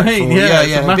respectful. What I mean?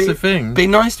 It's a massive thing. Be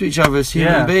nice to each other as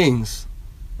human beings.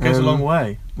 Goes a long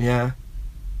way. Yeah.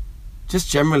 just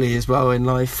generally as well in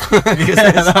life.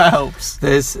 That helps.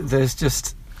 There's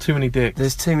just too many dicks.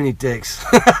 There's too many dicks.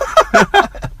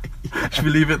 Should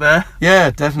we leave it there?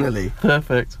 Yeah, definitely.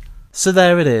 Perfect. So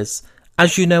there it is.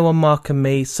 As you know on Mark and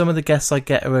Me, some of the guests I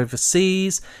get are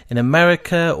overseas, in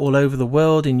America, all over the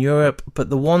world, in Europe, but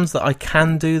the ones that I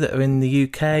can do that are in the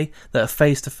UK, that are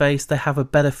face-to-face, they have a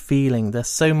better feeling. They're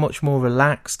so much more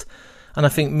relaxed, and I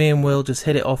think me and Will just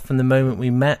hit it off from the moment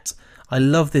we met. I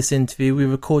love this interview. We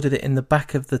recorded it in the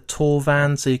back of the tour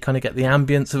van, so you kind of get the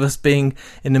ambience of us being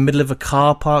in the middle of a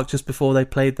car park just before they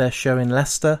played their show in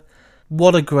Leicester.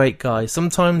 What a great guy.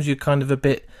 Sometimes you're kind of a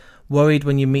bit worried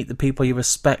when you meet the people you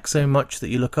respect so much, that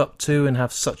you look up to and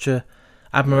have such a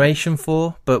admiration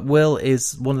for, but Will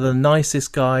is one of the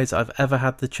nicest guys I've ever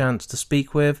had the chance to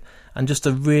speak with, and just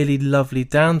a really lovely,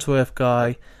 down-to-earth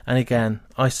guy. And again,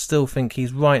 I still think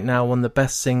he's right now one of the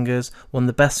best singers, one of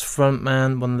the best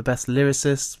frontman, one of the best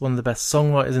lyricists, one of the best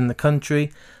songwriters in the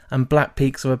country, and Black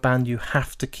Peaks are a band you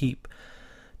have to keep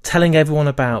telling everyone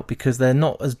about, because they're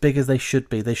not as big as they should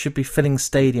be. They should be filling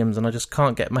stadiums, and I just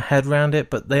can't get my head around it,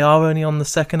 but they are only on the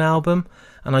second album,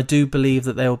 and I do believe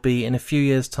that they'll be, in a few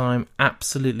years' time,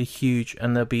 absolutely huge,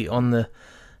 and they'll be on the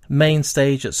main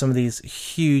stage at some of these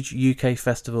huge UK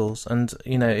festivals. And,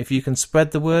 you know, if you can spread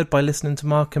the word by listening to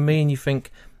Mark and Me and you think,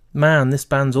 man, this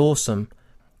band's awesome,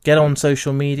 get on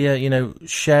social media, you know,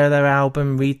 share their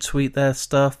album, retweet their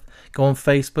stuff, go on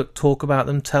Facebook, talk about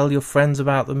them, tell your friends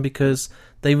about them, because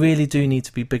they really do need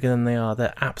to be bigger than they are.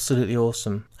 They're absolutely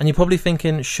awesome. And you're probably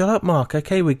thinking, shut up, Mark,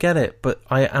 okay, we get it, but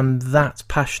I am that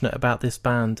passionate about this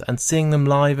band, and seeing them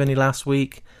live only last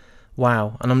week,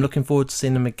 wow. And I'm looking forward to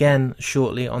seeing them again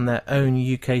shortly on their own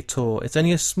UK tour. It's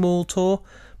only a small tour,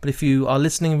 but if you are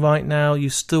listening right now,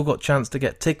 you've still got a chance to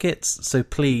get tickets, so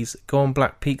please go on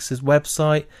Black Peaks'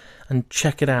 website and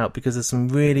check it out, because there's some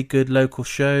really good local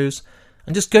shows.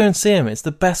 And just go and see them. It's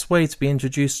the best way to be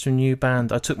introduced to a new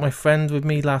band. I took my friend with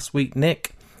me last week,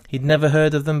 Nick. He'd never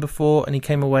heard of them before, and he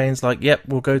came away and was like, yep,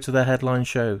 we'll go to their headline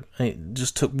show. And it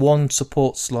just took one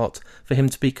support slot for him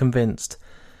to be convinced.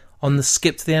 On the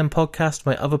Skip to the End podcast,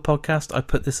 my other podcast, I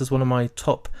put this as one of my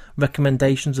top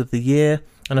recommendations of the year,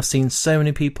 and I've seen so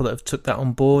many people that have took that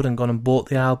on board and gone and bought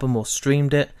the album or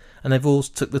streamed it, and they've all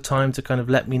took the time to kind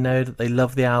of let me know that they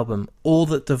love the album. All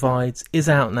That Divides is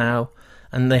out now,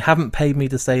 and they haven't paid me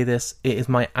to say this. It is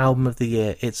my album of the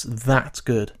year. It's that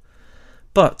good.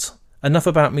 But enough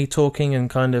about me talking and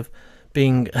kind of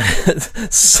being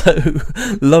so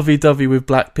lovey-dovey with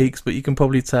Black Peaks, but you can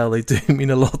probably tell they do mean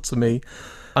a lot to me.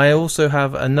 I also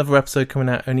have another episode coming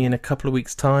out only in a couple of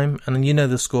weeks' time, and you know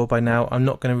the score by now. I'm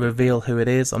not going to reveal who it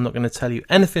is. I'm not going to tell you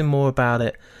anything more about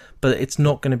it, but it's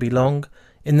not going to be long.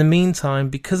 In the meantime,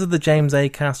 because of the James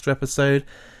Acaster episode,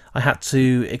 I had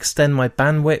to extend my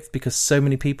bandwidth because so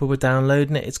many people were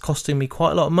downloading it. It's costing me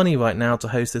quite a lot of money right now to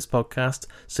host this podcast,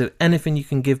 so anything you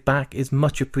can give back is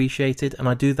much appreciated, and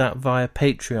I do that via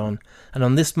Patreon. And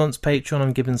on this month's Patreon,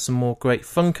 I'm giving some more great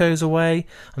Funkos away.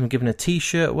 I'm giving a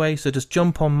t-shirt away, so just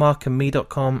jump on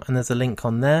markandme.com and there's a link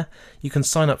on there. You can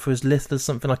sign up for as little as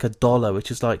something like $1,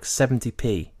 which is like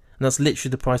 70p, and that's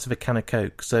literally the price of a can of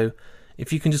Coke. So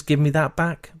if you can just give me that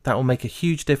back, that will make a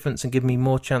huge difference and give me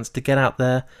more chance to get out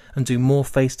there and do more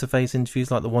face-to-face interviews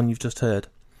like the one you've just heard.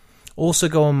 Also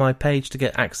go on my page to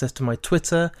get access to my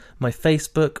Twitter, my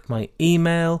Facebook, my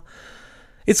email.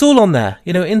 It's all on there.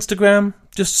 You know, Instagram,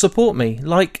 just support me.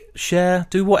 Like, share,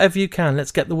 do whatever you can.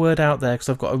 Let's get the word out there, because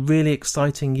I've got a really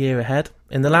exciting year ahead.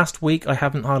 In the last week, I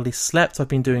haven't hardly slept. I've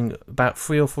been doing about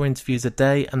 3 or 4 interviews a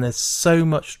day, and there's so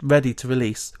much ready to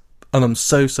release. And I'm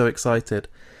so excited.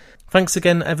 Thanks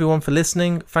again, everyone, for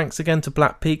listening. Thanks again to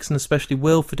Black Peaks, and especially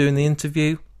Will, for doing the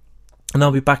interview. And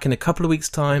I'll be back in a couple of weeks'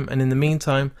 time. And in the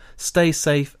meantime, stay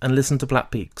safe and listen to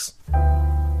Black Peaks.